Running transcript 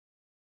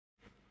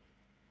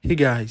Hey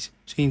guys,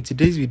 so in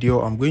today's video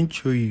I'm going to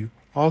show you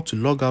how to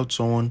log out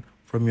someone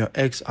from your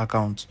X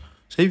account.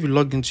 So if you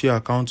log into your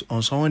account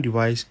on someone's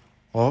device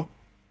or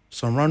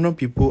some random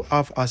people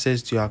have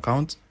access to your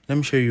account, let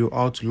me show you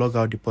how to log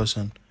out the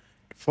person.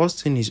 The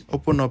first thing is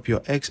open up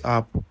your X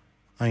app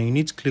and you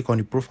need to click on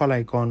the profile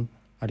icon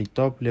at the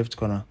top left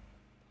corner.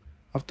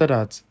 After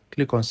that,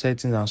 click on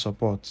settings and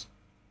support.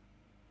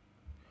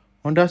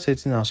 Under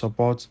settings and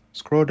support,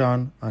 scroll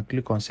down and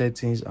click on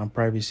settings and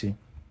privacy.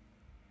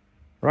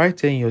 Right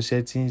here in your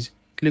settings,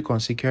 click on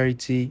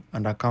security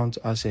and account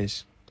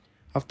access.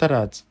 After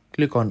that,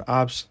 click on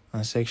apps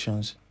and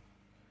sections.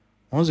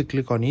 Once you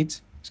click on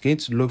it, it's going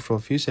to load for a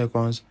few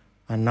seconds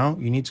and now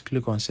you need to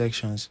click on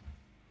sections.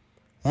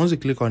 Once you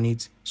click on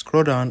it,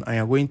 scroll down and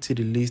you're going to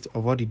the list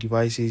of all the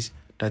devices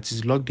that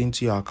is logged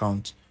into your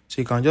account.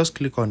 So you can just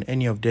click on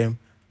any of them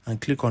and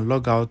click on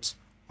logout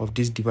of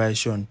this device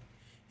shown.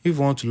 If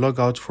you want to log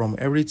out from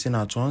everything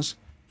at once,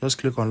 just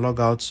click on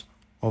logout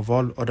of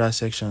all other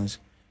sections.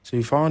 So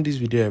if you found this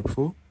video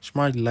helpful,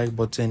 smash the like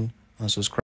button and subscribe.